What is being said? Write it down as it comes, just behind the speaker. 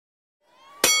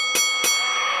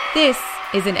This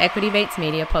is an Equity Mates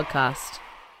Media podcast.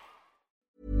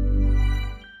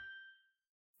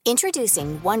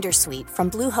 Introducing Wondersuite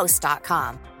from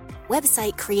Bluehost.com.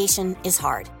 Website creation is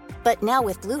hard, but now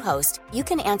with Bluehost, you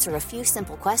can answer a few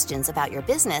simple questions about your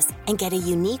business and get a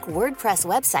unique WordPress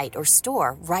website or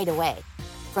store right away.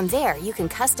 From there, you can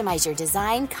customize your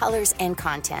design, colors, and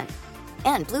content.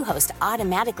 And Bluehost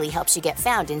automatically helps you get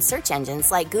found in search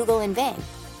engines like Google and Bing.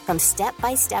 From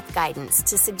step-by-step guidance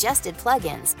to suggested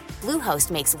plugins, Bluehost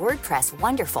makes WordPress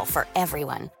wonderful for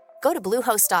everyone. Go to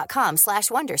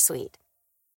bluehost.com/wondersuite.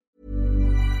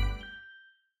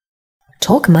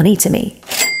 Talk money to me.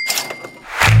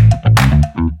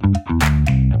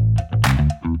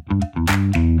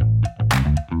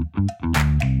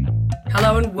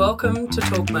 Hello and welcome to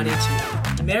Talk Money to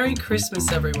Me. Merry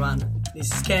Christmas, everyone.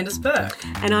 This is Candice Burke.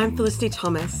 And I'm Felicity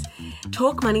Thomas.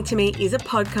 Talk Money to Me is a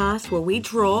podcast where we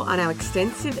draw on our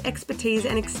extensive expertise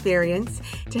and experience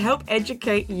to help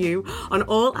educate you on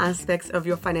all aspects of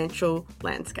your financial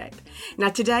landscape. Now,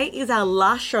 today is our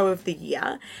last show of the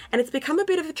year, and it's become a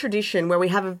bit of a tradition where we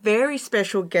have a very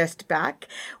special guest back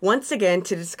once again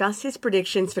to discuss his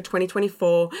predictions for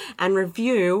 2024 and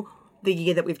review the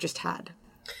year that we've just had.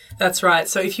 That's right.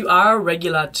 So if you are a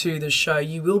regular to the show,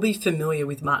 you will be familiar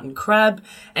with Martin Crabb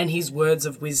and his words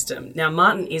of wisdom. Now,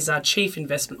 Martin is our Chief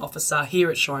Investment Officer here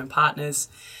at Shaw & Partners.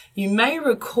 You may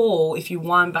recall, if you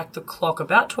wind back the clock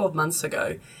about 12 months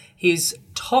ago, his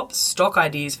top stock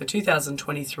ideas for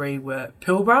 2023 were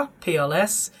Pilbara,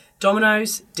 PLS,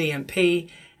 Domino's, DMP,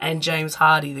 and James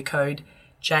Hardie, the code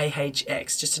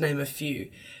JHX, just to name a few.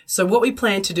 So what we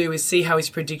plan to do is see how his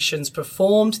predictions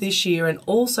performed this year and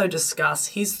also discuss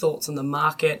his thoughts on the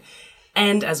market.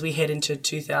 And as we head into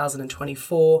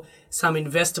 2024, some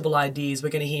investable ideas. We're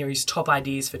going to hear his top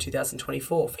ideas for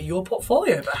 2024 for your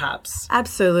portfolio, perhaps.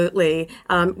 Absolutely.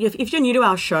 If you're new to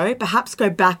our show, perhaps go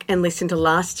back and listen to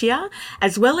last year,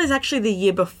 as well as actually the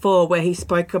year before, where he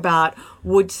spoke about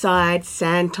Woodside,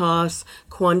 Santos,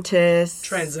 Qantas,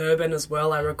 Transurban as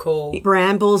well, I recall.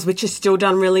 Brambles, which has still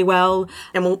done really well.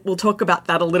 And we'll talk about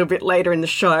that a little bit later in the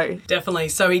show. Definitely.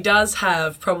 So he does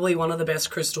have probably one of the best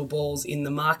crystal balls in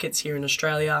the markets here in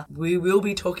Australia. We will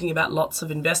be talking about lots of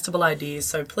investable ideas.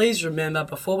 So please remember,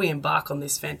 before we embark on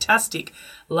this fantastic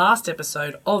last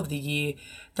episode of the year,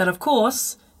 that of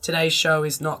course, today's show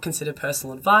is not considered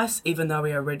personal advice, even though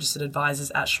we are registered advisors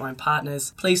at Shaw &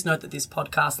 Partners. Please note that this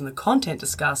podcast and the content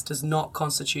discussed does not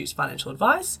constitute financial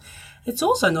advice. It's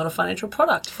also not a financial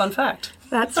product. Fun fact.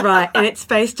 That's right. And it's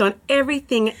based on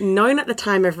everything known at the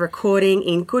time of recording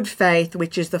in good faith,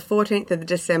 which is the 14th of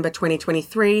December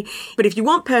 2023. But if you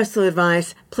want personal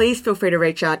advice, please feel free to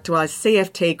reach out to our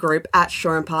CFT group at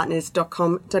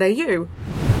shawandpartners.com.au.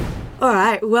 All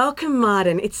right, welcome,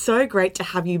 Martin. It's so great to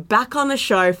have you back on the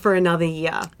show for another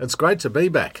year. It's great to be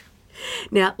back.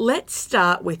 Now, let's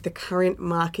start with the current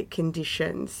market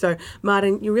conditions. So,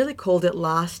 Martin, you really called it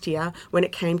last year when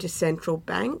it came to central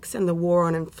banks and the war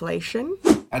on inflation.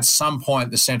 At some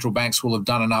point, the central banks will have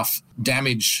done enough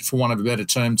damage, for want of a better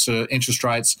term, to interest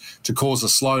rates to cause a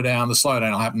slowdown. The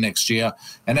slowdown will happen next year.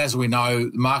 And as we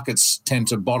know, markets tend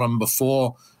to bottom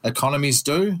before economies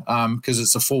do, because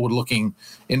it's a forward-looking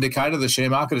indicator. The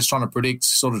share market is trying to predict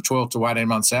sort of 12 to 18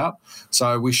 months out.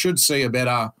 So we should see a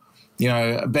better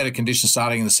condition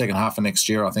starting in the second half of next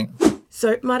year, I think.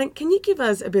 So, Martin, can you give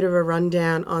us a bit of a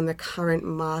rundown on the current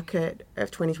market of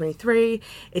 2023?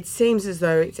 It seems as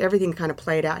though it's everything kind of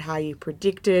played out how you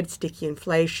predicted: sticky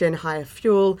inflation, higher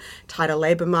fuel, tighter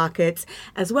labour markets,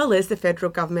 as well as the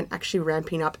federal government actually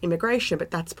ramping up immigration,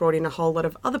 but that's brought in a whole lot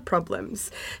of other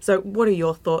problems. So what are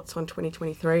your thoughts on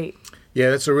 2023?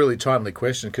 Yeah, that's a really timely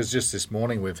question, because just this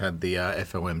morning we've had the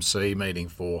FOMC meeting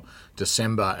for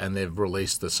December, and they've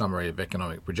released the summary of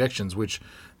economic projections, which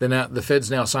the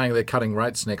Fed's now saying they're cutting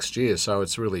rates next year. So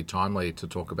it's really timely to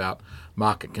talk about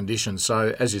market conditions.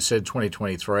 So as you said,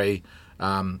 2023,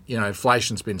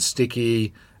 inflation's been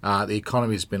sticky. The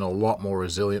economy's been a lot more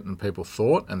resilient than people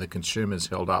thought, and the consumer's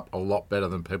held up a lot better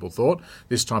than people thought.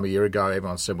 This time a year ago,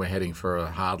 everyone said we're heading for a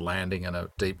hard landing and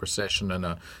a deep recession and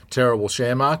a terrible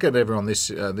share market. Everyone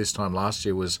this time last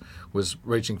year was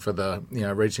reaching for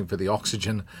the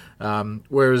oxygen,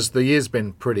 whereas the year's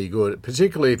been pretty good,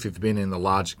 particularly if you've been in the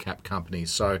large cap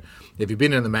companies. So if you've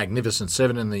been in the Magnificent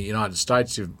Seven in the United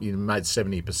States, you've made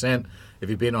 70%. If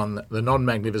you've been on the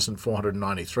non-magnificent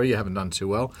 493, you haven't done too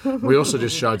well. We also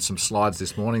just showed some slides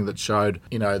this morning that showed,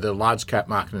 the large cap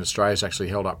market in Australia has actually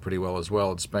held up pretty well as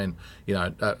well. It's been,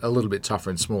 a little bit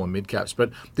tougher in small and mid caps. But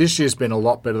this year's been a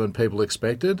lot better than people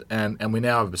expected. And we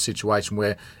now have a situation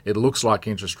where it looks like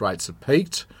interest rates have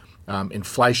peaked.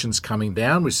 Inflation's coming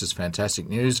down, which is fantastic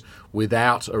news,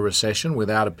 without a recession,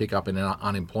 without a pickup in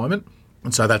unemployment.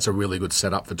 And so that's a really good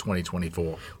setup for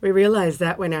 2024. We realised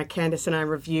that when Candice and I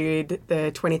reviewed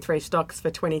the 23 stocks for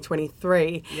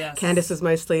 2023. Yes. Candice was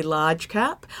mostly large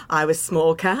cap. I was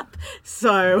small cap.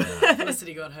 So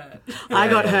Felicity got hurt. I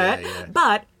got hurt. Yeah.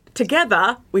 But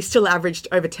together, we still averaged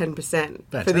over 10% for the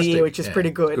Fantastic. year, which is Yeah, pretty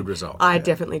good. good result. I Yeah.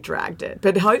 definitely dragged it.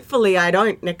 But hopefully I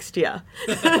don't next year.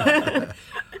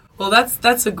 Well,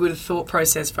 that's a good thought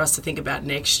process for us to think about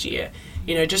next year.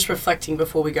 You know, just reflecting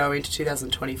before we go into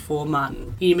 2024,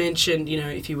 Martin. You mentioned, you know,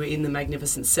 if you were in the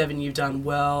Magnificent Seven, you've done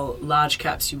well. Large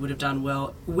caps, you would have done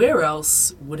well. Where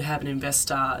else would have an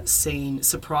investor seen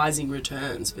surprising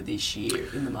returns for this year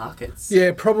in the markets?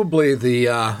 Yeah, probably the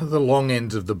long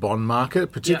end of the bond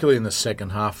market, particularly in the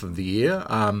second half of the year.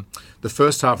 The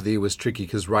first half of the year was tricky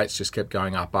because rates just kept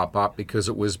going up because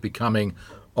it was becoming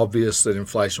obvious that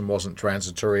inflation wasn't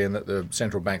transitory and that the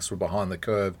central banks were behind the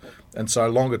curve. And so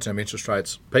longer-term interest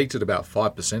rates peaked at about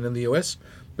 5% in the US.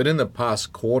 But in the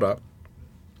past quarter,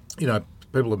 you know,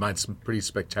 people have made some pretty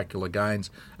spectacular gains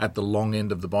at the long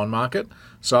end of the bond market.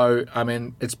 So, I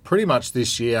mean, it's pretty much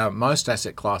this year, most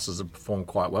asset classes have performed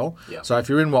quite well. Yeah. So if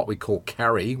you're in what we call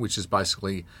carry, which is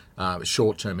basically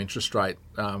short-term interest rate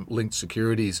linked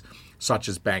securities, such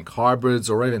as bank hybrids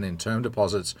or even in term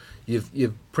deposits,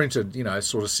 you've printed, you know,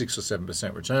 sort of 6 or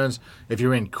 7% returns. If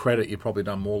you're in credit, you've probably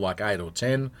done more like 8 or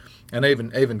 10, and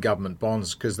even government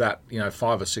bonds, because that, you know,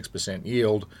 5 or 6%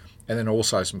 yield, and then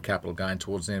also some capital gain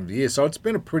towards the end of the year. So it's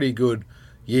been a pretty good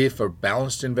year for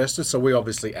balanced investors. So we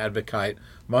obviously advocate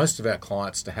most of our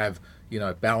clients to have, you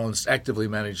know, balanced, actively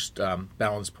managed,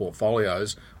 balanced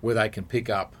portfolios where they can pick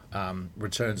up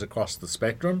returns across the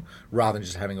spectrum rather than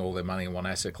just having all their money in one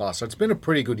asset class. So it's been a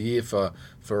pretty good year for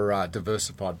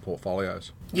diversified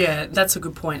portfolios. Yeah, that's a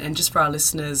good point. And just for our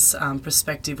listeners'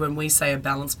 perspective, when we say a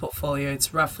balanced portfolio,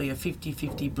 it's roughly a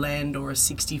 50-50 blend or a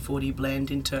 60-40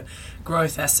 blend into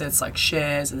growth assets like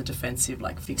shares and the defensive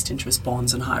like fixed interest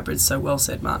bonds and hybrids. So well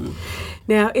said, Martin.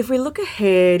 Now, if we look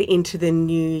ahead into the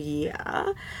new year,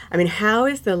 I mean, how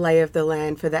is the lay of the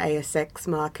land for the ASX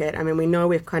market? I mean, we know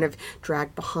we've kind of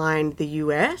dragged behind the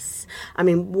US. I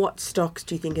mean, what stocks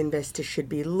do you think investors should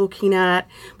be looking at?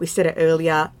 We said it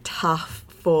earlier, tough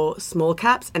for small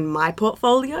caps, and my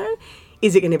portfolio,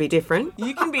 is it going to be different?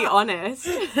 You can be honest.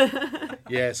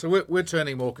 Yeah, so we're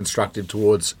turning more constructive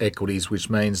towards equities, which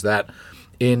means that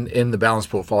in the balanced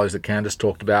portfolios that Candice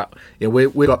talked about, you know,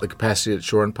 we've got the capacity at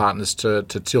Shaw and Partners to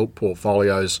tilt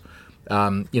portfolios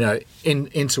you know,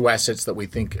 into assets that we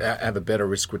think have a better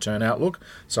risk return outlook.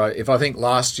 So if I think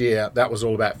last year that was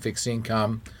all about fixed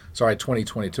income,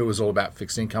 2022 was all about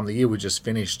fixed income. The year we just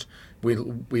finished,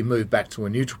 we moved back to a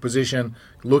neutral position.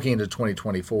 Looking into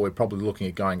 2024, we're probably looking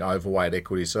at going overweight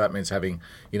equity. So that means having,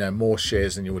 you know, more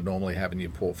shares than you would normally have in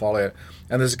your portfolio.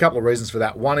 And there's a couple of reasons for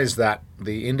that. One is that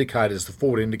the indicators, the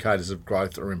forward indicators of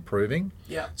growth are improving.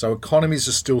 Yeah. So economies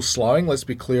are still slowing. Let's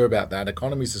be clear about that.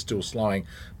 Economies are still slowing,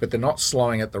 but they're not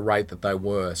slowing at the rate that they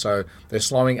were. So they're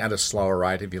slowing at a slower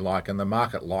rate, if you like, and the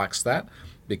market likes that,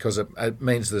 because it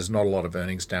means there's not a lot of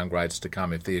earnings downgrades to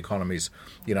come if the economy's,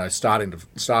 you know, starting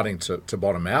to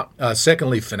bottom out.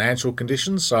 Secondly, financial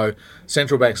conditions. So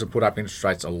central banks have put up interest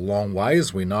rates a long way,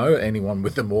 as we know. Anyone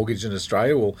with a mortgage in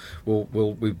Australia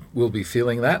will be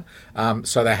feeling that.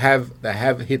 So they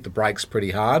have hit the brakes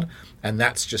pretty hard, and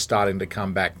that's just starting to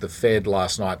come back. The Fed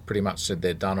last night pretty much said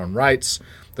they're done on rates.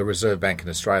 The Reserve Bank in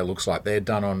Australia looks like they're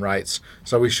done on rates.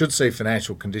 So we should see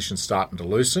financial conditions starting to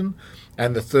loosen.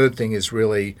 And the third thing is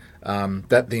really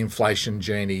that the inflation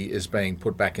genie is being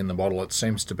put back in the bottle. It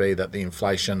seems to be that the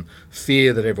inflation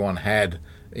fear that everyone had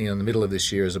in the middle of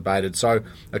this year is abated. So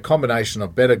a combination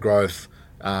of better growth,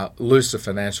 looser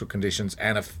financial conditions,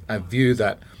 and a view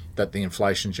that the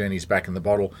inflation genie is back in the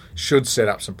bottle should set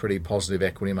up some pretty positive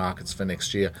equity markets for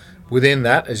next year. Within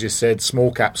that, as you said,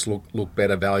 small caps look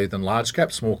better value than large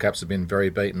caps. Small caps have been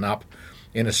very beaten up.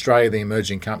 In Australia, the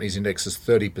emerging companies index is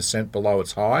 30% below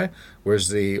its high, whereas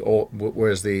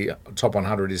the top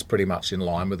 100 is pretty much in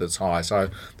line with its high. So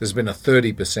there's been a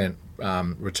 30%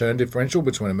 return differential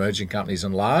between emerging companies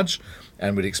and large,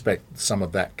 and we'd expect some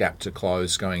of that gap to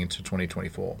close going into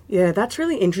 2024. Yeah, that's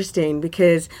really interesting,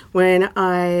 because when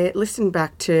I listened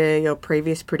back to your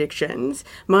previous predictions,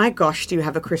 my gosh, do you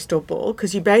have a crystal ball?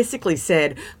 Because you basically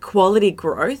said quality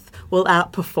growth will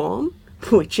outperform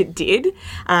which it did.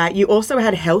 You also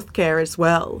had healthcare as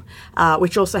well,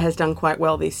 which also has done quite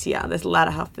well this year. There's the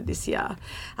latter half of this year.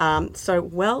 So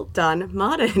well done,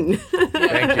 Martin.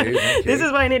 Thank you. This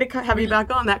is why I need to have you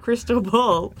back on that crystal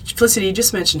ball. Felicity, you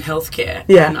just mentioned healthcare.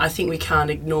 Yeah. And I think we can't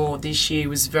ignore this year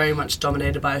was very much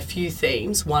dominated by a few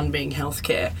themes, one being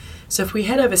healthcare. So if we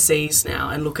head overseas now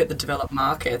and look at the developed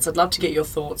markets, I'd love to get your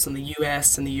thoughts on the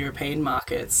US and the European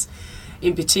markets,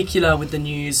 in particular with the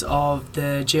news of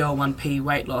the GL1P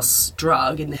weight loss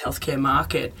drug in the healthcare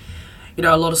market. You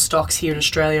know, a lot of stocks here in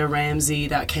Australia, Ramsay,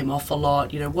 that came off a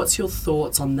lot. You know, what's your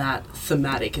thoughts on that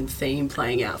thematic and theme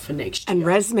playing out for next year? And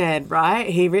ResMed, right?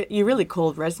 You really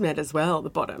called ResMed as well, the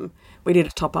bottom. We did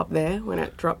a top up there when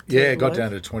it dropped. Yeah, it got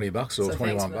down to $20 or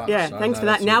 $21. Yeah, So, thanks for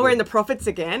that. Now we're in the profits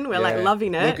again. We're like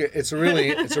loving it. Look, it's a really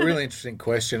interesting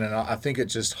question, and I think it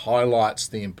just highlights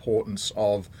the importance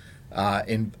of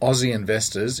in Aussie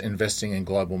investors investing in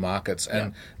global markets.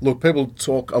 And look, people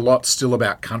talk a lot still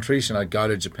about countries. You know, go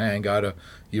to Japan, go to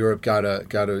Europe, go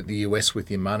to the US with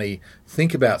your money.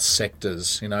 Think about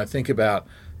sectors. You know, think about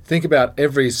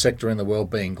every sector in the world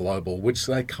being global, which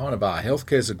they kind of are.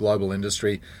 Healthcare is a global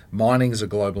industry. Mining is a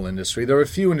global industry. There are a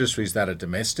few industries that are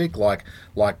domestic, like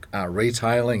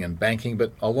retailing and banking,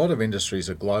 but a lot of industries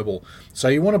are global. So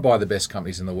you want to buy the best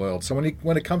companies in the world. So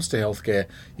when it comes to healthcare,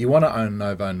 you want to own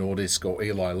Novo Nordisk or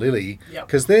Eli Lilly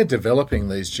because they're developing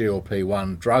these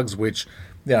GLP-1 drugs, which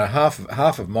half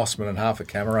of Mossman and half of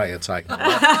Camaray are taking,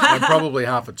 and probably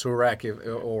half of Toorak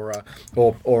or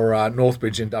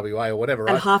Northbridge in WA or whatever,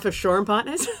 right? And half of Shaw and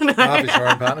Partners. Half of Shaw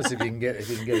and Partners if you can get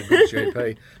a good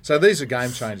GP. So these are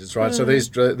game changers, right? So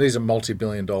these are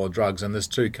multi-billion-dollar drugs, and there's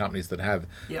two companies that have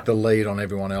the lead on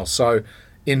everyone else. So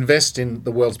invest in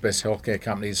the world's best healthcare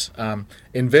companies.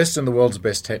 Invest in the world's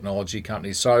best technology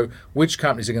companies. So which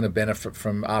companies are going to benefit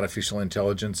from artificial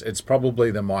intelligence? It's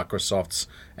probably the Microsofts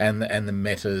and the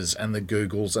Metas and the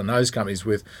Googles and those companies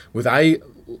with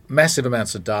massive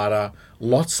amounts of data,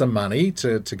 lots of money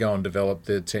to go and develop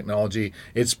the technology.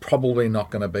 It's probably not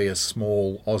going to be a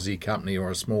small Aussie company or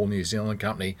a small New Zealand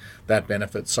company that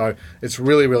benefits. So it's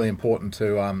really, really important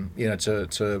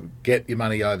to get your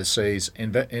money overseas,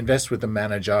 invest with the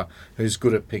manager who's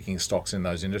good at picking stocks in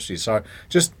those industries. So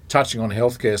just touching on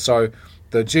healthcare, so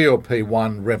the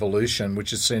GLP-1 revolution, which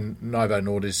has seen Novo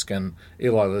Nordisk and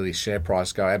Eli Lilly's share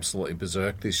price go absolutely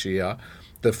berserk this year.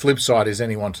 The flip side is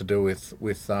anyone to do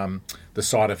with the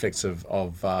side effects of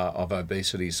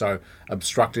obesity. So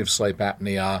obstructive sleep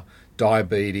apnea,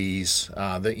 diabetes,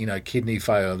 kidney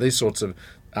failure, these sorts of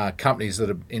companies that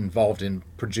are involved in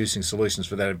producing solutions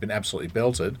for that have been absolutely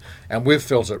belted. And we've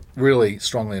felt it really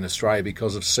strongly in Australia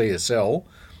because of CSL,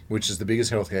 which is the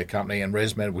biggest healthcare company, and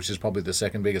ResMed, which is probably the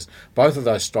second biggest. Both of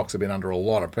those stocks have been under a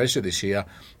lot of pressure this year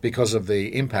because of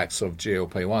the impacts of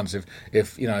GLP-1s.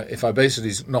 If obesity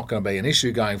is not going to be an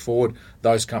issue going forward,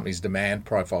 those companies' demand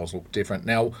profiles look different.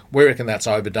 Now, we reckon that's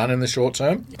overdone in the short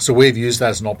term, so we've used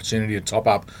that as an opportunity to top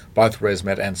up both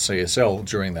ResMed and CSL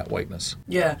during that weakness.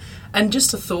 Yeah, and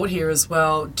just a thought here as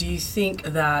well, do you think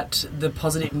that the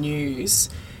positive news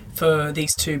for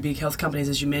these two big health companies,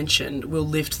 as you mentioned, will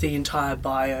lift the entire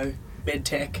bio,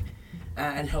 medtech,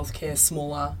 and healthcare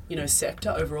smaller, sector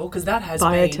overall? Because that has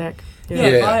biotech.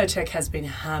 Biotech has been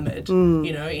hammered,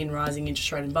 in rising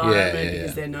interest rate environment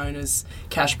because they're known as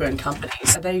cash burn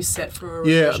companies. Are they set for a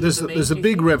revolution? There's a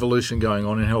big revolution going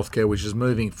on in healthcare, which is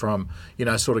moving from,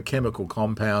 sort of chemical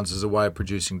compounds as a way of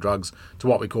producing drugs to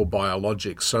what we call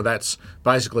biologics. So that's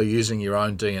basically using your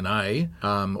own DNA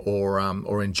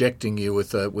or injecting you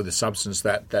with a substance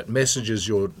that messages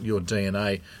your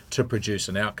DNA to produce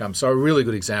an outcome. So a really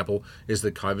good example is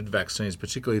the COVID vaccines,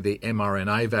 particularly the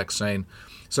mRNA vaccine.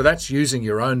 So that's using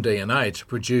your own DNA to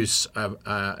produce, an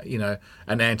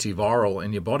antiviral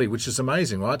in your body, which is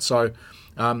amazing, right? So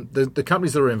the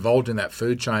companies that are involved in that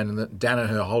food chain, and that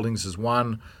Danaher Holdings is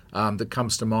one that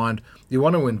comes to mind, you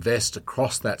want to invest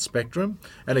across that spectrum.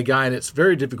 And again, it's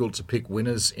very difficult to pick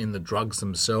winners in the drugs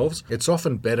themselves. It's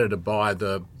often better to buy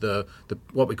the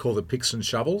what we call the picks and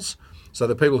shovels. So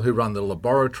the people who run the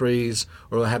laboratories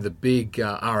or have the big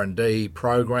R&D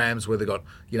programs where they've got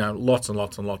lots and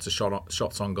lots and lots of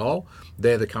shots on goal,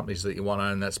 they're the companies that you want to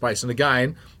own in that space. And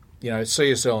again,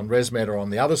 CSL and ResMed are on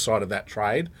the other side of that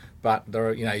trade, but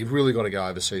you've really got to go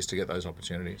overseas to get those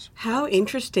opportunities. How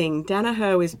interesting.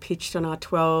 Danaher is pitched on our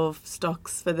 12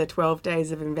 stocks for the 12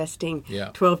 days of investing,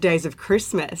 12 days of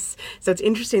Christmas. So it's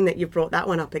interesting that you've brought that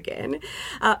one up again.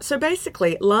 So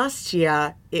basically, last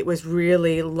year, it was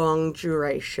really long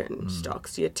duration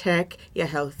stocks, your tech, your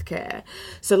healthcare.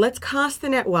 So let's cast the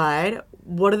net wide.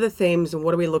 What are the themes and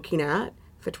what are we looking at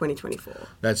for 2024?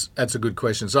 That's a good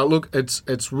question. So look,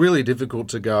 it's really difficult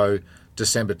to go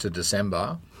December to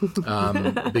December,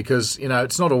 because,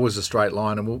 it's not always a straight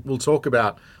line. And we'll talk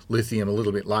about lithium a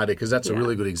little bit later, because that's a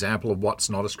really good example of what's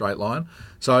not a straight line.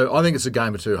 So I think it's a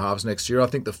game of two halves next year. I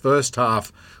think the first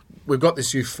half, we've got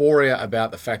this euphoria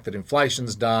about the fact that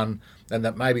inflation's done and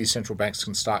that maybe central banks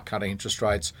can start cutting interest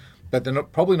rates, but they're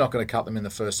probably not going to cut them in the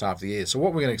first half of the year. So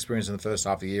what we're going to experience in the first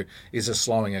half of the year is a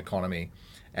slowing economy.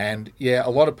 And a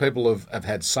lot of people have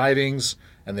had savings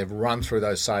and they've run through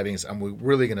those savings, and we're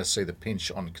really going to see the pinch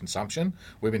on consumption.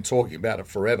 We've been talking about it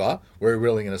forever. We're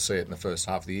really going to see it in the first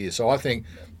half of the year. So I think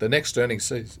the next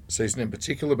earnings season in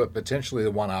particular, but potentially the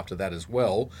one after that as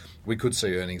well, we could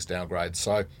see earnings downgrades.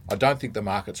 So I don't think the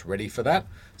market's ready for that.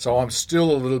 So I'm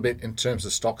still a little bit, in terms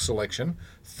of stock selection,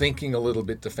 thinking a little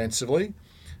bit defensively.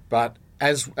 But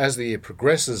as the year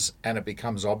progresses and it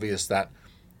becomes obvious that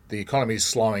the economy is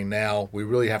slowing now, we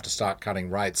really have to start cutting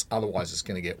rates, otherwise it's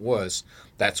going to get worse,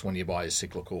 that's when you buy your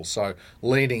cyclical. So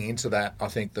leading into that, I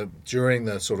think that during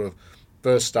the sort of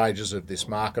first stages of this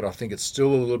market, I think it's still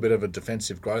a little bit of a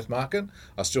defensive growth market.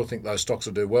 I still think those stocks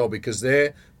will do well because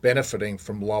they're benefiting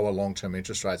from lower long-term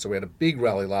interest rates. So we had a big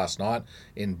rally last night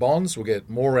in bonds. We'll get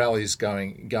more rallies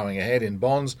going ahead in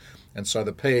bonds. And so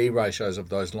the PE ratios of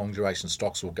those long duration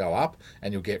stocks will go up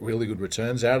and you'll get really good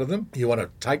returns out of them. You want to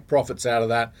take profits out of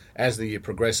that as the year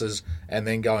progresses and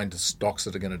then go into stocks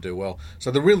that are going to do well.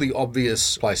 So the really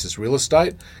obvious place is real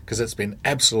estate, because it's been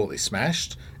absolutely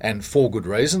smashed, and for good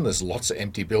reason. There's lots of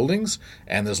empty buildings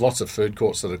and there's lots of food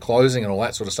courts that are closing and all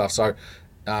that sort of stuff. So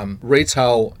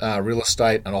retail real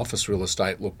estate and office real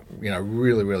estate look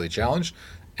really, really challenged.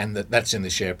 And that's in the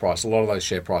share price. A lot of those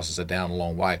share prices are down a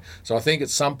long way. So I think at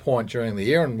some point during the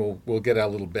year, and we'll get our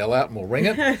little bell out and we'll ring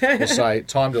it, we'll say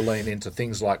time to lean into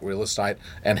things like real estate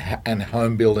and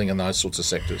home building and those sorts of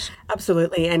sectors.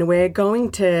 Absolutely. And we're going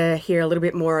to hear a little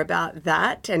bit more about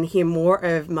that and hear more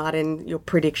of, Martin, your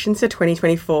predictions for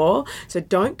 2024. So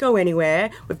don't go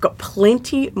anywhere. We've got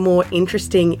plenty more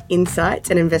interesting insights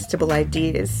and investable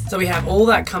ideas. So we have all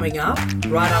that coming up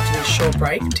right after this short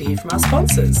break to hear from our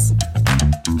sponsors.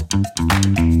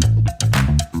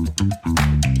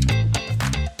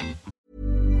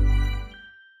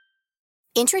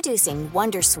 Introducing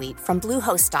Wondersuite from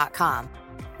Bluehost.com.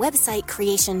 Website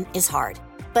creation is hard,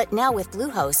 but now with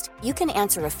Bluehost, you can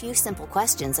answer a few simple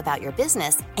questions about your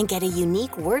business and get a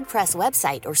unique WordPress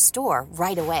website or store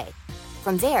right away.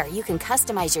 From there, you can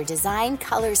customize your design,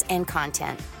 colors, and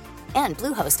content. And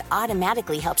Bluehost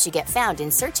automatically helps you get found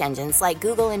in search engines like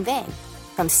Google and Bing.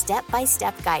 From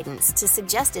step-by-step guidance to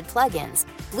suggested plugins,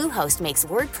 Bluehost makes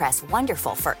WordPress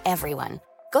wonderful for everyone.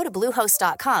 Go to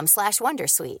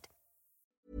bluehost.com/wondersuite.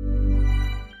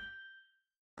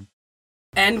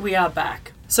 And we are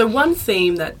back. So one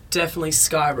theme that definitely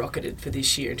skyrocketed for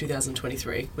this year in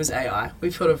 2023 was AI.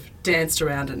 We've sort of danced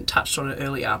around and touched on it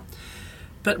earlier.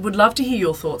 But would love to hear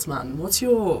your thoughts, Martin. What's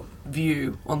your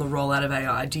view on the rollout of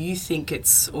AI? Do you think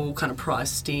it's all kind of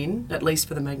priced in, at least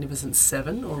for the Magnificent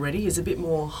Seven already? Is a bit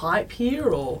more hype here,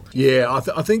 or? Yeah,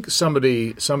 I think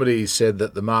somebody said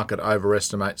that the market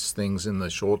overestimates things in the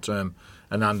short term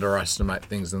and underestimate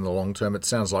things in the long term. It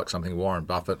sounds like something Warren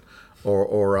Buffett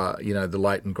or the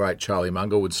late and great Charlie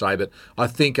Munger would say, but I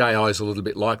think AI is a little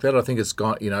bit like that. I think it's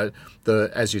got,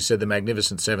 as you said, the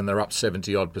Magnificent Seven, they're up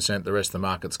 70-odd%. The rest of the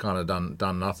market's kind of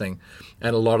done nothing,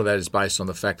 and a lot of that is based on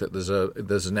the fact that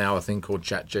there's now a thing called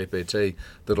ChatGPT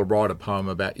that'll write a poem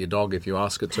about your dog if you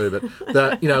ask it to.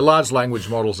 But large language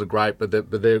models are great, but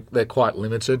they're quite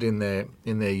limited in their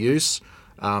use.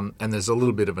 And there's a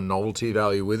little bit of a novelty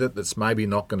value with it that's maybe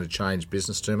not going to change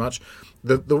business too much.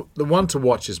 The one to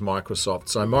watch is Microsoft.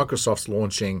 So Microsoft's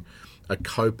launching a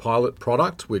Copilot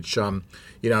product, which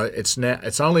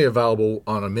it's only available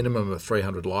on a minimum of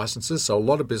 300 licenses. So a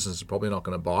lot of businesses are probably not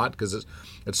going to buy it because it's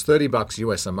 $30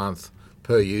 US a month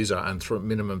per user and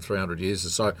minimum 300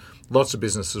 users. So lots of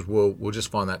businesses will just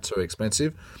find that too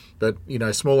expensive. But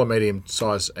small and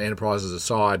medium-sized enterprises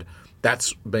aside,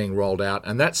 that's being rolled out,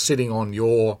 and that's sitting on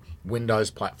your Windows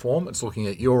platform. It's looking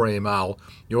at your email,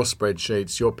 your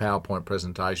spreadsheets, your PowerPoint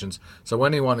presentations. So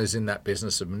when anyone is in that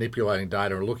business of manipulating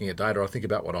data or looking at data, I think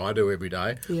about what I do every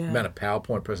day, the amount of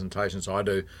PowerPoint presentations I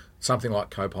do. Something like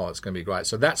Copilot's going to be great.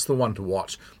 So that's the one to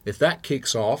watch. If that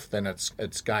kicks off, then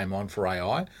it's game on for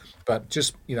AI. But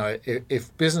just,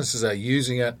 if businesses are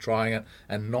using it, trying it,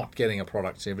 and not getting a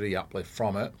productivity uplift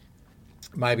from it,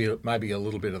 maybe a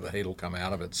little bit of the heat will come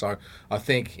out of it. So I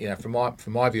think, from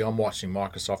my view, I'm watching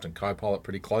Microsoft and Copilot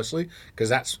pretty closely because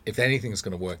that's, if anything's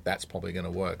going to work, that's probably going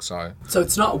to work. So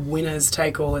it's not winners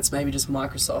take all, it's maybe just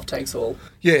Microsoft takes all.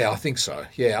 Yeah, I think so.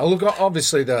 Yeah, look,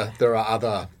 obviously there are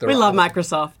other. We love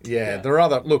Microsoft. Yeah, there are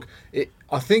other. Look,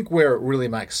 I think where it really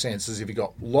makes sense is if you've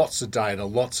got lots of data,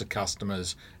 lots of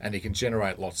customers, and you can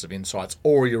generate lots of insights,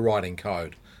 or you're writing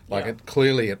code.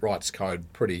 Clearly it writes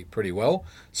code pretty well.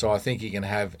 So I think you can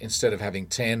have, instead of having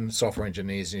 10 software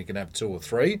engineers, you can have 2 or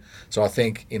 3. So I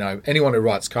think, anyone who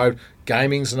writes code,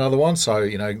 gaming's another one. So,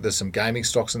 there's some gaming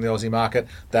stocks in the Aussie market.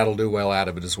 That'll do well out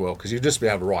of it as well, because you'll just be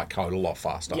able to write code a lot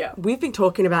faster. Yeah. We've been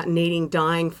talking about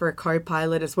dying for a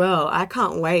co-pilot as well. I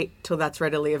can't wait till that's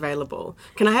readily available.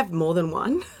 Can I have more than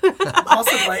one?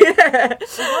 Possibly.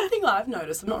 So one thing I've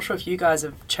noticed, I'm not sure if you guys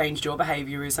have changed your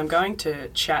behaviour, is I'm going to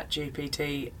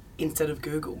ChatGPT instead of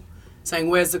Google, saying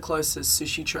where's the closest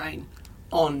sushi train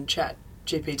on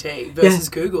ChatGPT versus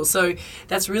Google. So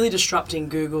that's really disrupting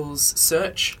Google's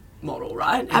search model,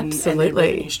 right? Absolutely. And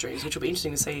their revenue streams, which will be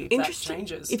interesting to see if that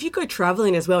changes. If you go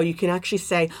travelling as well, you can actually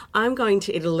say, I'm going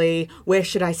to Italy, where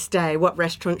should I stay? What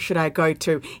restaurant should I go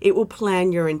to? It will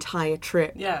plan your entire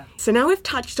trip. Yeah. So now we've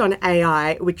touched on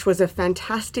AI, which was a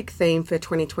fantastic theme for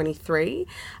 2023.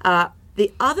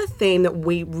 The other theme that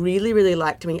we really, really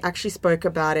liked, and we actually spoke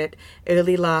about it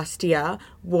early last year,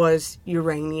 was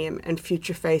uranium and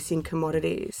future-facing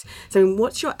commodities. So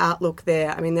what's your outlook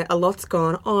there? I mean, a lot's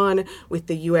gone on with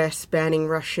the US banning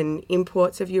Russian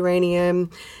imports of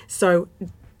uranium. So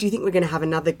do you think we're going to have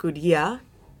another good year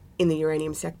in the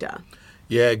uranium sector?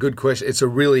 Yeah, good question. It's a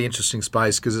really interesting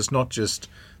space because it's not just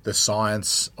the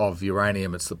science of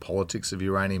uranium, it's the politics of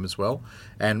uranium as well.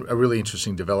 And a really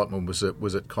interesting development was at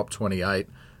COP28.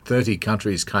 30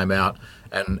 countries came out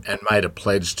and made a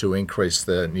pledge to increase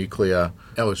the nuclear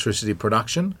electricity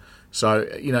production. So,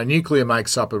 nuclear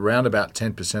makes up around about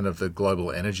 10% of the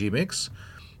global energy mix.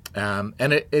 And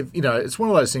it's one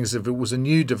of those things, if it was a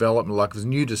new development, like it was a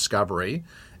new discovery,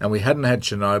 and we hadn't had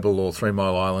Chernobyl or 3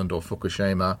 Mile Island or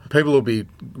Fukushima, people will be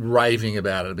raving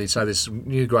about it. They'd say this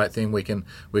new great thing, we can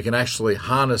actually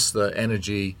harness the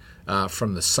energy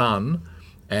from the sun,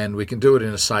 and we can do it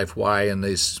in a safe way, and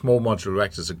these small modular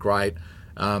reactors are great.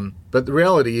 But the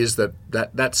reality is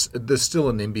there's still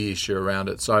a NIMBY issue around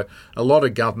it. So a lot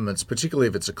of governments, particularly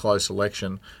if it's a close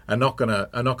election, are not going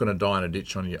to die in a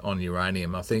ditch on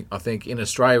uranium. I think in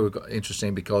Australia we've got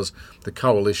interesting because the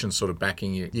coalition's sort of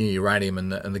backing uranium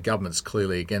and the government's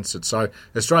clearly against it. So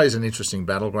Australia's an interesting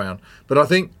battleground. But I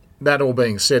think, that all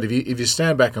being said, if you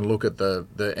stand back and look at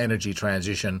the energy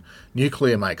transition,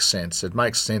 nuclear makes sense. It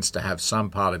makes sense to have some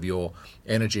part of your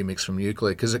energy mix from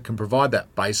nuclear because it can provide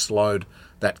that base load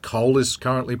that coal is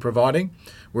currently providing,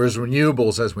 whereas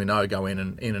renewables, as we know, go in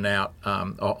and out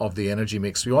of the energy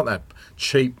mix. We want that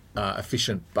cheap,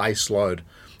 efficient base load.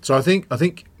 So I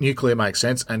think nuclear makes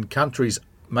sense, and countries,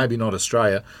 maybe not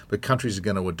Australia, but countries are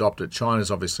going to adopt it. China's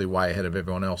obviously way ahead of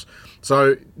everyone else.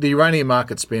 So the uranium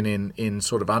market's been in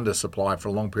sort of undersupply for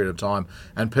a long period of time,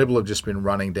 and people have just been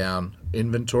running down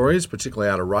inventories, particularly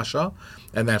out of Russia,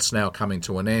 and that's now coming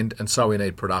to an end, and so we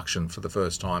need production for the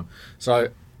first time. So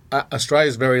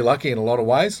Australia's very lucky in a lot of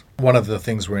ways. One of the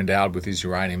things we're endowed with is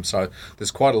uranium. So there's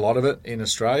quite a lot of it in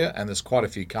Australia, and there's quite a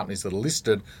few companies that are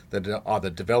listed that are either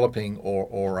developing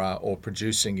or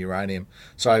producing uranium.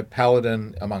 So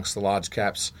Paladin amongst the large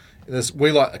caps.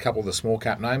 We like a couple of the small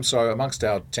cap names. So amongst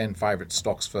our 10 favourite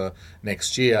stocks for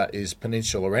next year is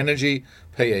Peninsula Energy,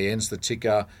 PEN's the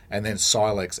ticker, and then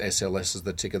Silex SLS is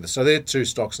the ticker. So they're 2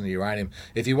 stocks in the uranium.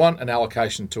 If you want an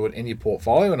allocation to it in your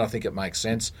portfolio, and I think it makes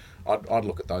sense, I'd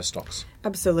look at those stocks.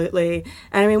 Absolutely.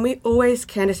 And I mean,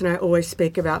 Candice and I always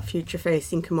speak about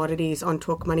future-facing commodities on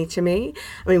Talk Money to Me.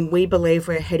 I mean, we believe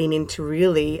we're heading into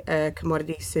really a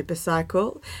commodity super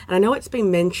cycle. And I know it's been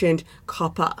mentioned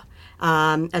copper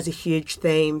as a huge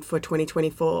theme for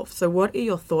 2024. So what are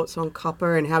your thoughts on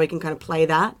copper and how we can kind of play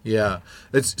that? Yeah.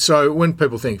 So when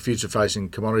people think future-facing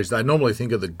commodities, they normally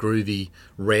think of the groovy,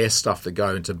 rare stuff that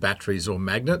go into batteries or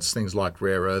magnets, things like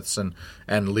rare earths and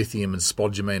lithium and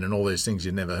spodumene and all these things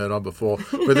you've never heard of before.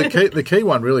 But the key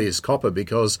one really is copper,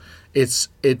 because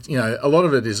a lot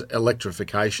of it is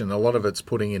electrification. A lot of it's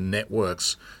putting in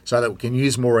networks so that we can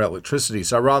use more electricity.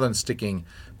 So rather than sticking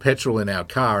petrol in our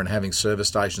car and having service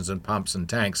stations and pumps and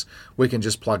tanks, we can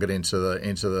just plug it into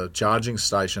the charging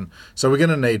station. So we're going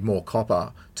to need more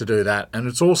copper to do that. And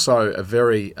it's also a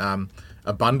very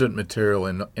abundant material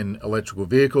in electrical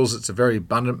vehicles. It's a very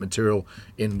abundant material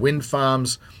in wind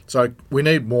farms. So we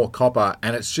need more copper,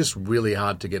 and it's just really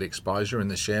hard to get exposure in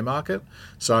the share market.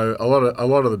 So a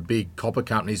lot of the big copper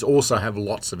companies also have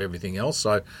lots of everything else.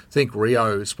 So I think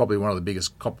Rio is probably one of the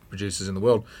biggest copper producers in the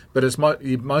world, but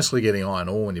you're mostly getting iron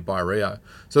ore when you buy Rio.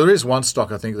 So there is one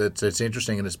stock I think that's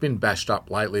interesting, and it's been bashed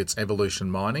up lately. It's Evolution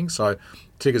Mining. So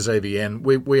ticker's EVN.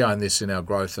 We own this in our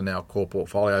growth and our core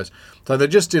portfolios. So they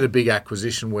just did a big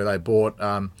acquisition where they bought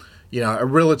a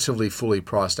relatively fully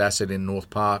priced asset in North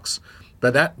Parkes,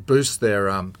 but that boosts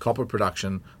their copper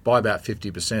production by about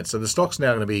 50%. So the stock's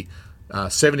now going to be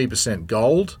 70%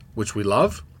 gold, which we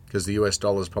love, because the US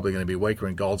dollar is probably going to be weaker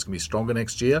and gold's going to be stronger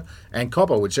next year, and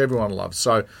copper, which everyone loves.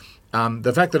 So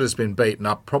the fact that it's been beaten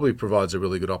up probably provides a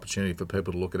really good opportunity for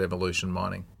people to look at Evolution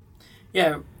Mining.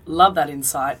 Yeah, love that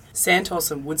insight.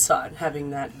 Santos and Woodside having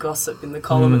that gossip in the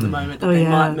column at the moment that they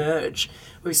might merge.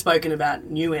 We've spoken about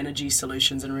new energy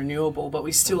solutions and renewable, but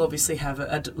we still obviously have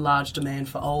a large demand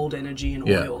for old energy and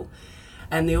oil.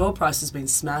 And the oil price has been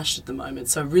smashed at the moment,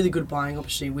 so really good buying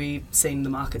opportunity we've seen in the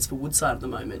markets for Woodside at the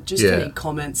moment. Just any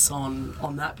comments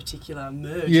on that particular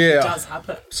merge? Yeah. It does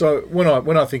happen. So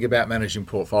when I think about managing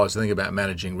portfolios, I think about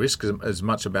managing risk as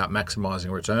much about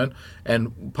maximising return,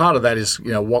 and part of that is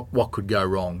what could go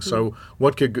wrong. So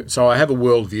so I have a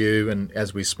world view, and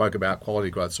as we spoke about quality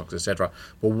growth stocks, etc.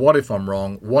 Well, what if I'm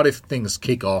wrong? What if things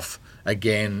kick off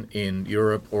again in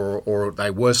Europe or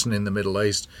they worsen in the Middle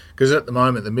East? Because at the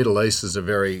moment the Middle East is a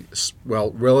very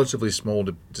relatively small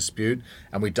dispute,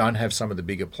 and we don't have some of the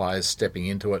bigger players stepping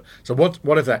into it. So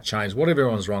what if that changes? What if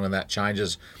everyone's wrong and that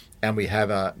changes, and we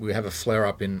have a flare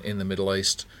up in the Middle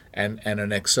East and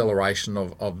an acceleration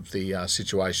of the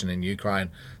situation in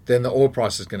Ukraine? Then the oil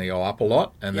price is going to go up a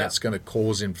lot, and that's going to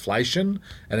cause inflation,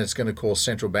 and it's going to cause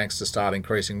central banks to start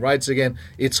increasing rates again.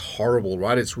 It's horrible,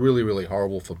 right? It's really, really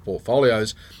horrible for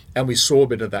portfolios, and we saw a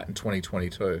bit of that in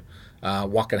 2022.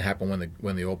 What can happen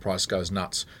when the oil price goes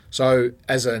nuts? So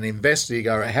as an investor, you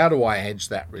go, how do I hedge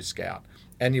that risk out?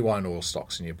 And you own oil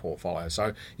stocks in your portfolio.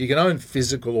 So you can own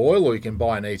physical oil, or you can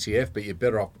buy an ETF, but you're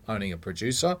better off owning a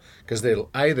producer because they're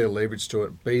leveraged to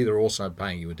it, B, they're also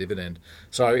paying you a dividend.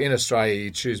 So in Australia, you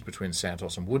choose between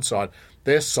Santos and Woodside.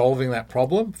 They're solving that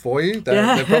problem for you.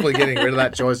 They're probably getting rid of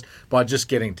that choice by just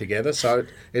getting together. So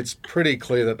it's pretty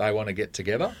clear that they want to get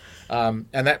together. And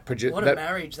that what a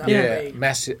marriage that would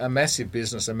be. A massive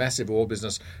business, a massive oil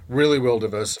business, really well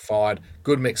diversified,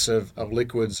 good mix of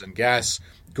liquids and gas,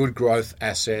 good growth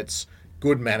assets,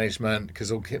 good management, because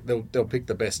they'll pick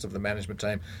the best of the management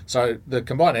team. So the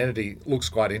combined entity looks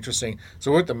quite interesting.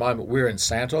 So at the moment, we're in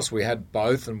Santos. We had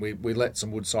both, and we let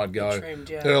some Woodside go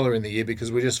earlier in the year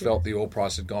because we just felt the oil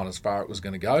price had gone as far as it was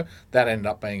going to go. That ended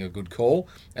up being a good call.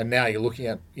 And now you're looking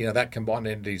at, that combined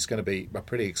entity is going to be a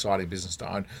pretty exciting business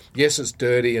to own. Yes, it's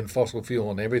dirty and fossil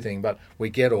fuel and everything, but we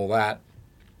get all that.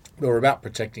 We're about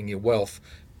protecting your wealth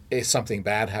if something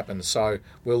bad happens. So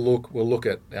we'll look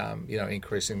at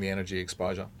increasing the energy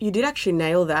exposure. You did actually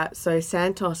nail that. So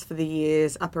Santos for the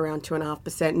year's up around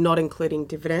 2.5%, not including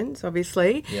dividends,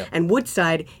 obviously. Yeah. And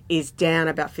Woodside is down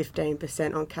about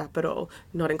 15% on capital,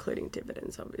 not including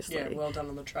dividends, obviously. Yeah, well done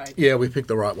on the trade. Yeah, we picked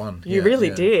the right one. You really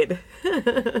did.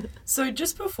 So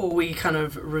just before we kind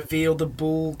of reveal the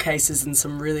bull cases and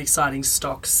some really exciting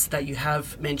stocks that you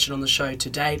have mentioned on the show to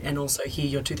date, and also hear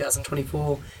your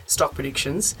 2024 stock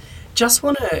predictions, just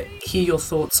want to hear your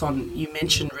thoughts on, you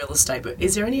mentioned real estate, but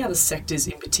is there any other sectors,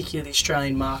 in particular the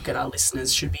Australian market, our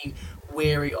listeners should be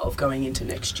wary of going into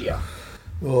next year?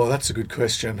 Oh, that's a good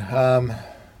question.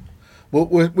 Well,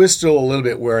 we're still a little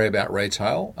bit wary about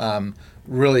retail,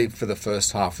 really for the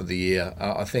first half of the year.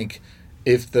 I think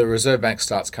if the Reserve Bank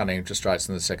starts cutting interest rates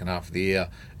in the second half of the year,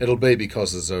 it'll be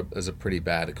because there's a pretty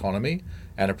bad economy.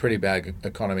 And a pretty bad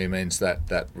economy means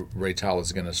that retailers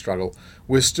are going to struggle.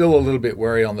 We're still a little bit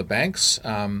wary on the banks,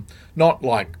 not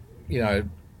like,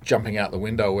 jumping out the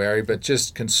window wary, but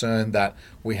just concerned that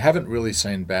we haven't really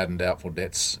seen bad and doubtful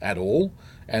debts at all.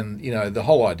 And, the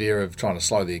whole idea of trying to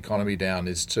slow the economy down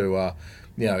is to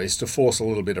force a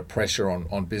little bit of pressure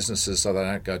on businesses so they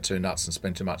don't go too nuts and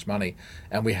spend too much money.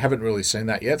 And we haven't really seen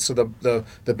that yet. So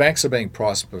the banks are being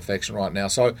priced to perfection right now.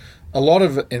 So a lot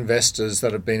of investors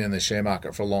that have been in the share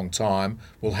market for a long time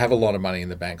will have a lot of money in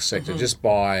the bank sector just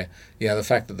by the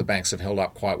fact that the banks have held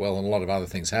up quite well and a lot of other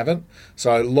things haven't.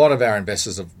 So a lot of our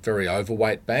investors are very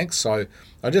overweight banks. So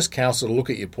I just counsel to look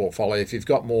at your portfolio. If you've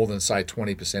got more than, say,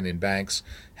 20% in banks,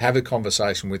 have a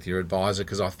conversation with your advisor,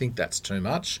 because I think that's too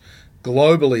much.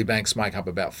 Globally, banks make up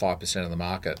about 5% of the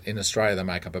market. In Australia, they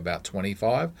make up about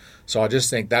 25%. So I just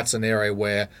think that's an area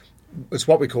where it's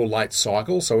what we call late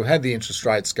cycle. So we've had the interest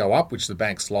rates go up, which the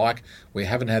banks like. We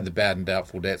haven't had the bad and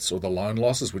doubtful debts or the loan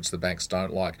losses, which the banks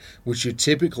don't like, which you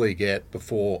typically get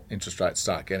before interest rates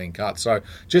start getting cut. So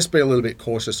just be a little bit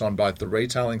cautious on both the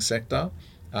retailing sector,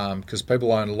 because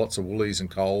people own lots of Woolies and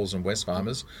Coles and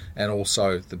Wesfarmers, and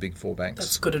also the big four banks.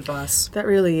 That's good advice. That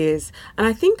really is. And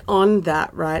I think on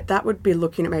that, right, that would be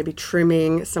looking at maybe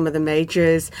trimming some of the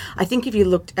majors. I think if you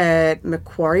looked at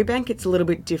Macquarie Bank, it's a little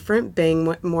bit different,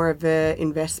 being more of an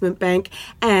investment bank,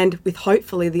 and with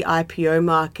hopefully the IPO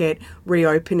market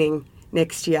reopening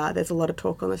next year. There's a lot of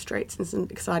talk on the streets and some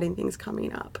exciting things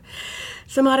coming up.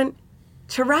 So, Martin,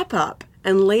 to wrap up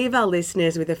and leave our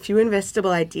listeners with a few investable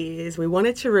ideas, we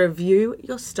wanted to review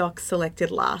your stocks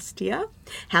selected last year,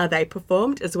 how they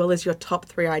performed, as well as your top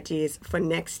 3 ideas for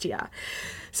next year.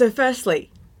 So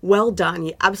firstly, well done.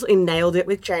 You absolutely nailed it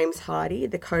with James Hardie,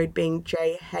 the code being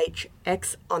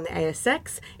JHX on the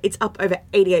ASX. It's up over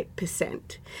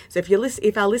 88%. So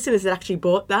if our listeners had actually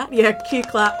bought that, cue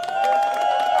clap.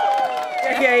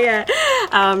 Yeah.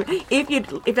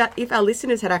 If our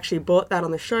listeners had actually bought that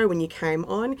on the show when you came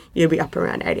on, you'd be up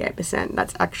around 88%.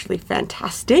 That's actually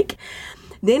fantastic.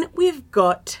 Then we've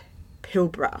got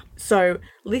Pilbara. So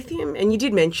lithium, and you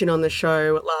did mention on the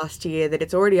show last year that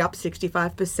it's already up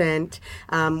 65%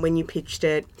 when you pitched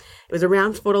it. It was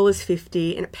around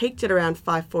 $4.50 and it peaked at around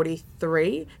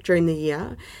 $5.43 during the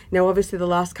year. Now, obviously, the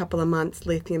last couple of months,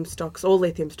 all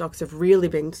lithium stocks have really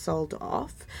been sold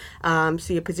off.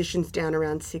 So your position's down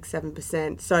around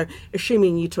 6-7%. So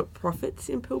assuming you took profits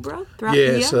in Pilbara throughout the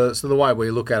year? Yeah, so the way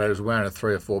we look at it is we're in a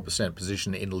 3 or 4%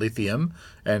 position in lithium,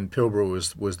 and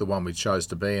Pilbara was the one we chose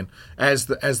to be in. As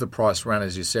the price ran,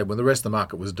 as you said, when the rest of the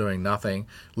market was doing nothing,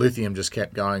 lithium just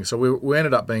kept going. So we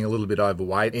ended up being a little bit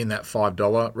overweight in that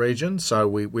 $5 region. So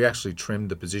we actually trimmed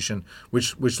the position,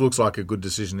 which looks like a good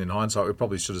decision in hindsight. We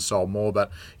probably should have sold more,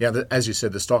 but as you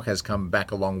said, the stock has come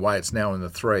back a long way. It's now in the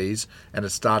 3s, and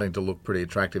it's starting to look pretty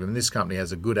attractive. And this company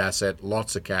has a good asset,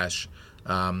 lots of cash.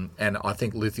 And I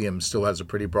think lithium still has a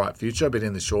pretty bright future, but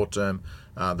in the short term,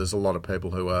 there's a lot of people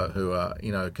who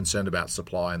are concerned about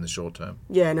supply in the short term.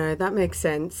 Yeah, no, that makes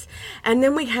sense. And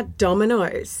then we had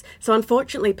Domino's. So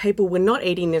unfortunately, people were not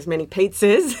eating as many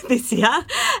pizzas this year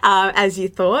as you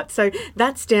thought. So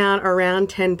that's down around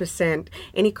 10%.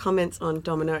 Any comments on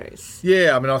Domino's?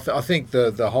 Yeah, I mean, I think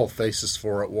the whole thesis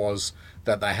for it was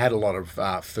that they had a lot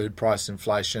of food price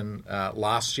inflation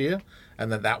last year,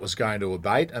 and that was going to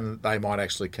abate, and they might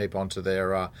actually keep onto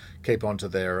their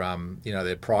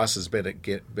their prices, but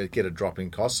get a drop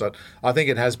in cost. So I think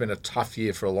it has been a tough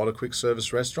year for a lot of quick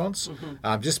service restaurants,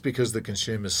 just because the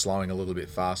consumer's slowing a little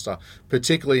bit faster,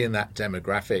 particularly in that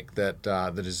demographic that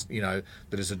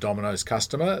is a Domino's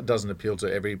customer. It doesn't appeal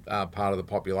to every part of the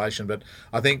population, but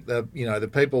I think the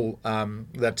people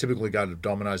that typically go to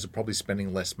Domino's are probably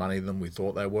spending less money than we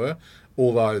thought they were,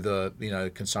 although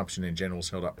the consumption in general has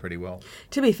held up pretty well.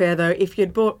 To be fair, though, if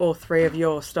you'd bought all 3 of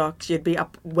your stocks, you'd be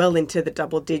up well into the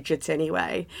double digits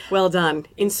anyway. Well done.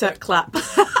 Insert clap.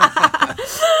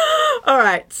 All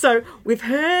right, so we've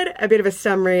heard a bit of a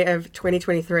summary of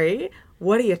 2023.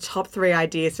 What are your top 3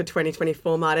 ideas for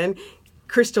 2024, Martin?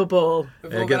 Crystal ball.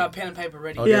 We've all got our pen and paper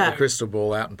ready. I'll get the crystal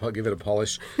ball out and give it a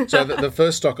polish. So the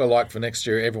first stock I like for next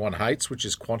year, everyone hates, which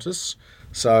is Qantas.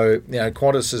 So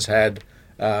Qantas has had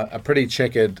a pretty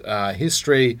checkered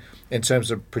history in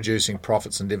terms of producing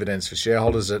profits and dividends for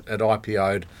shareholders. It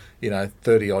IPO'd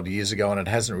 30 odd years ago, and it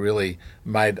hasn't really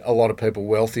made a lot of people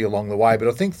wealthy along the way. But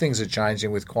I think things are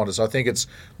changing with Qantas. I think it's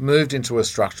moved into a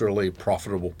structurally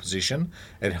profitable position.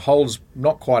 It holds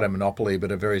not quite a monopoly,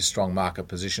 but a very strong market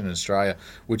position in Australia,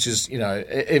 which is,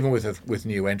 even with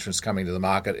new entrants coming to the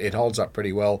market, it holds up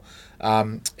pretty well.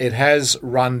 It has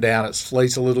run down its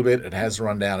fleet a little bit. It has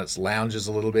run down its lounges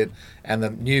a little bit, and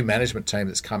the new management team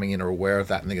that's coming in are aware of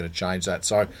that, and they're going to change that.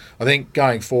 So I think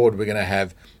going forward, we're going to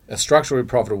have a structurally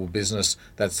profitable business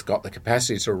that's got the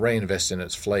capacity to reinvest in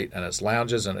its fleet and its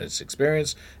lounges and its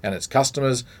experience and its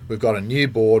customers. We've got a new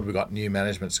board, we've got new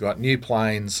management, we've got new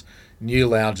planes, new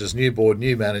lounges, new board,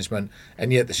 new management,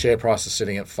 and yet the share price is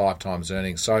sitting at 5 times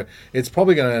earnings. So it's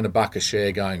probably going to earn $1 a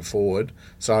share going forward.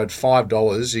 So at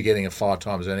 $5, you're getting a 5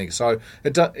 times earnings. So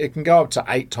it can go up to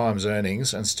 8 times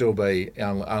earnings and still be, it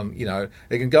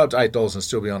can go up to $8 and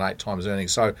still be on 8 times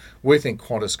earnings. So we think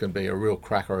Qantas can be a real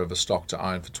cracker of a stock to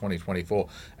own for 2024.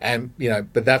 And,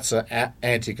 but that's an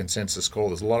anti-consensus call.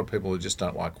 There's a lot of people who just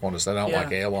don't like Qantas. They don't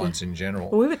like airlines in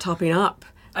general. Well, we were topping up.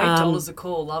 $8 a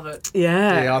call, love it.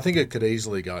 Yeah, I think it could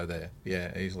easily go there.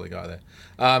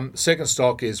 Second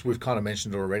stock is, we've kind of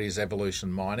mentioned already, is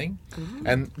Evolution Mining.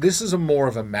 And this is more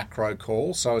of a macro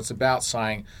call. So it's about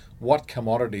saying, what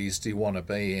commodities do you want to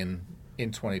be in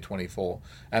 2024?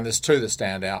 And there's 2 that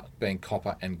stand out, being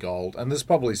copper and gold. And there's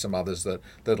probably some others that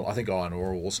I think iron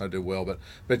ore will also do well.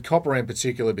 But copper in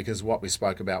particular, because of what we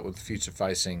spoke about with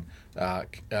future-facing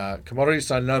commodities.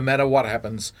 So no matter what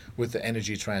happens with the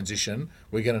energy transition,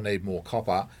 we're going to need more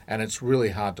copper. And it's really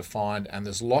hard to find. And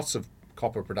there's lots of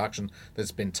copper production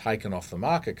that's been taken off the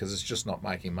market because it's just not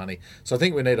making money. So I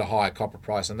think we need a higher copper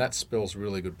price, and that spells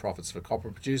really good profits for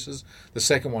copper producers. The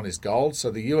second one is gold.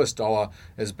 So the US dollar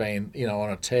has been, on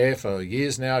a tear for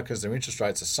years now because their interest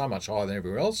rates are so much higher than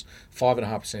everywhere else.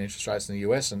 5.5% interest rates in the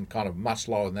US and kind of much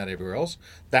lower than that everywhere else.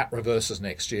 That reverses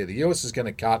next year. The US is going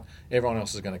to cut. Everyone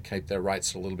else is going to keep their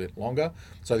rates a little bit longer.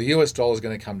 So the US dollar is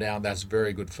going to come down. That's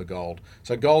very good for gold.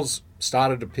 So gold's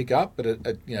started to pick up, but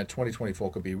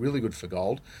 2024 could be really good for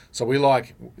gold. So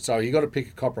you got to pick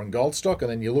a copper and gold stock,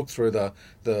 and then you look through the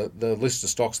list of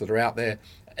stocks that are out there.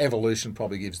 Evolution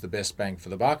probably gives the best bang for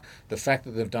the buck. The fact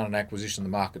that they've done an acquisition the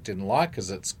market didn't like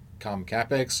because it's come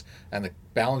CapEx and the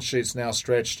balance sheet's now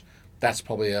stretched, that's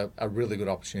probably a really good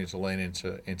opportunity to lean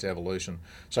into Evolution.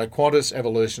 So Qantas,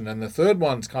 Evolution, and the third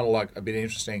one's kind of like a bit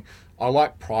interesting. I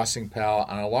like pricing power,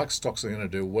 and I like stocks that are going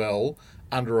to do well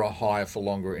under a higher for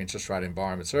longer interest rate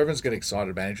environment. So everyone's getting excited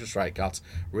about interest rate cuts.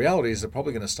 Reality is they're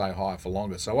probably going to stay higher for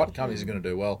longer. So what companies are going to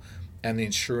do well? And the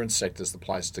insurance sector is the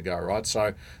place to go, right?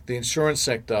 So the insurance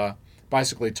sector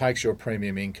basically takes your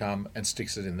premium income and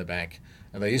sticks it in the bank.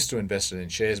 And they used to invest it in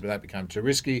shares, but that became too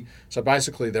risky. So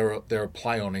basically they're a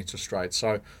play on interest rates.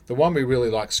 So the one we really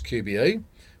like is QBE,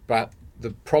 but the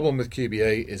problem with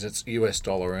QBE is it's US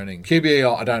dollar earning.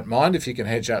 QBE I don't mind if you can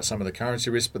hedge out some of the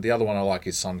currency risk, but the other one I like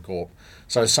is Suncorp.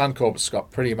 So Suncorp's got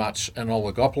pretty much an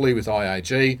oligopoly with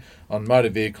IAG on motor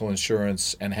vehicle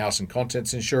insurance and house and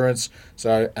contents insurance.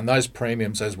 And those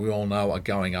premiums, as we all know, are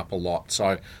going up a lot.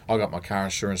 So I got my car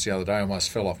insurance the other day,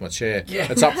 almost fell off my chair. Yeah.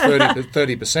 It's up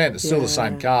 30%. It's still the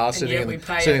same car sitting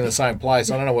in the same place.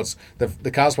 I don't know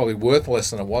the car's probably worth less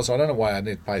than it was. I don't know why I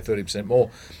need to pay 30% more.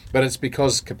 But it's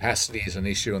because capacity is an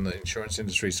issue in the insurance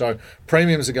industry. So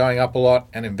premiums are going up a lot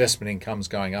and investment income's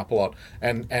going up a lot.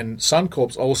 And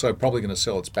Suncorp's also probably going to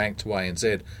sell its bank to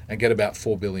ANZ and get about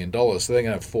 $4 billion. So they're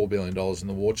going to have $4 billion in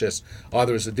the war chest,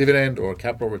 either as a dividend or a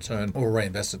capital return or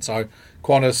reinvested. So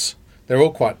Qantas, they're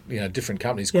all quite different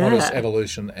companies, Qantas,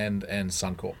 Evolution and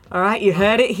Suncorp. All right, you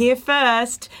heard it here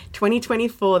first.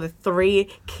 2024, the 3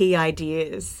 key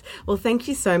ideas. Well, thank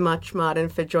you so much, Martin,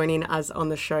 for joining us on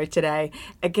the show today.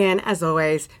 Again, as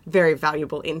always, very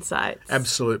valuable insights.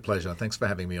 Absolute pleasure. Thanks for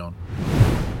having me on.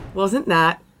 Wasn't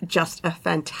that just a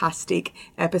fantastic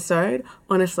episode?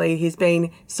 Honestly, he's been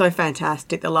so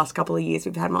fantastic the last couple of years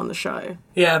we've had him on the show.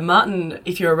 Yeah, Martin,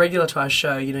 if you're a regular to our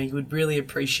show, you would really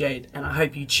appreciate, and I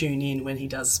hope you tune in when he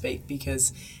does speak,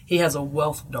 because he has a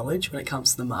wealth of knowledge when it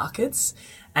comes to the markets,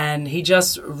 and he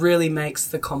just really makes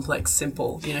the complex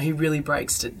simple. He really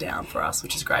breaks it down for us,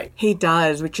 which is great. He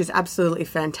does, which is absolutely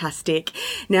fantastic.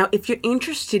 Now, if you're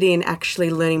interested in actually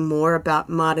learning more about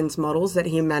Martin's models that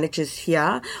he manages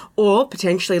here, or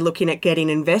potentially looking at getting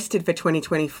invested for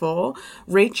 2024,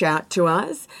 reach out to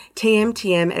us,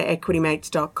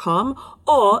 tmtm@equitymates.com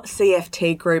or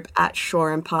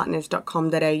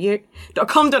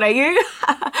cftgroup@shoreandpartners.com.au.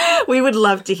 We would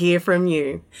love to hear from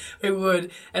you. We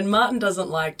would. And Martin doesn't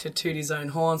like to toot his own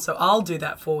horn, so I'll do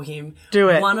that for him. Do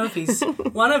it. One of his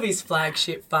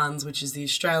flagship funds, which is the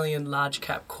Australian Large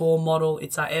Cap Core model,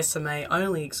 it's our SMA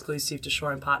only exclusive to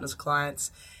Shore and Partners clients.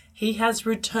 He has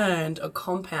returned a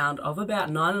compound of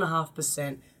about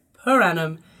 9.5% per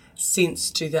annum since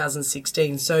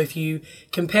 2016. So if you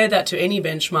compare that to any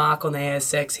benchmark on the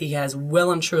ASX, he has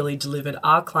well and truly delivered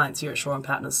our clients here at Shore and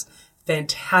Partners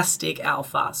fantastic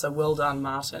alpha. So well done,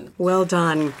 Martin. Well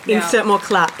done. Insert more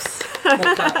claps.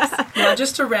 Now,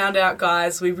 just to round out,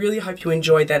 guys, we really hope you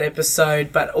enjoyed that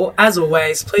episode. But as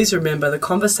always, please remember the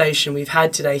conversation we've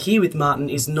had today here with Martin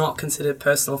is not considered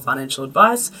personal financial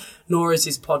advice, nor is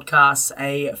this podcast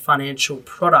a financial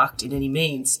product in any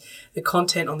means. The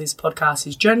content on this podcast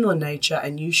is general in nature,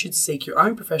 and you should seek your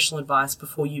own professional advice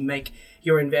before you make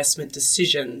your investment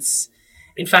decisions.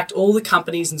 In fact, all the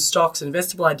companies and stocks and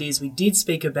investable ideas we did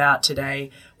speak about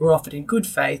today were offered in good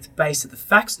faith based at the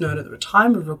facts known at the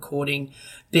time of recording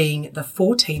being the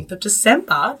 14th of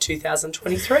December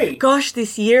 2023. Gosh,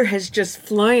 this year has just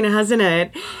flown, hasn't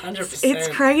it? 100%. It's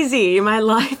crazy. My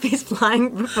life is flying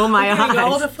before my eyes.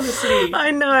 Older, Felicity.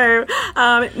 I know.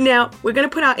 Now, we're going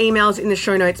to put our emails in the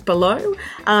show notes below.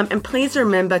 And please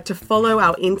remember to follow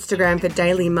our Instagram for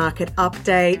daily market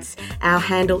updates. Our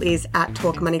handle is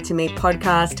 @TalkMoneyToMe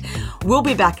podcast. We'll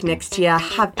be back next year.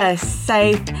 Have a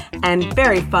safe and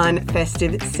very fun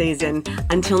festive season.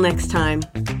 Until next time.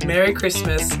 Merry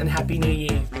Christmas and Happy New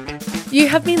Year. You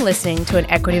have been listening to an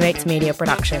Equity Mates Media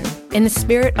production. In the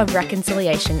spirit of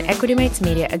reconciliation, Equity Mates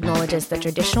Media acknowledges the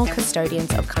traditional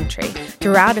custodians of country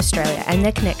throughout Australia and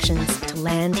their connections to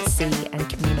land, sea and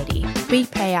community. We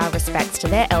pay our respects to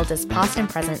their elders past and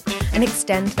present and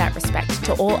extend that respect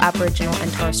to all Aboriginal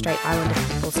and Torres Strait Islander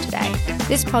peoples today.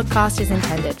 This podcast is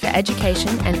intended for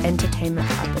education and entertainment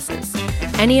purposes.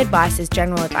 Any advice is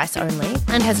general advice only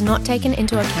and has not taken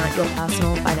into account your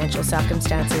personal financial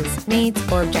circumstances,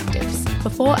 needs or objectives.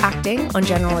 Before acting on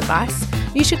general advice,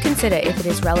 you should consider if it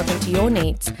is relevant to your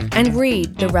needs and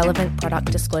read the relevant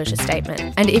product disclosure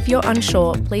statement. And if you're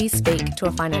unsure, please speak to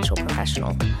a financial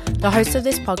professional. The hosts of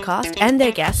this podcast and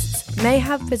their guests may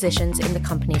have positions in the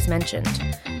companies mentioned.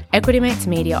 Equity Mates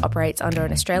Media operates under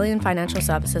an Australian Financial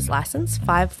Services Licence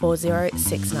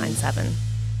 540697.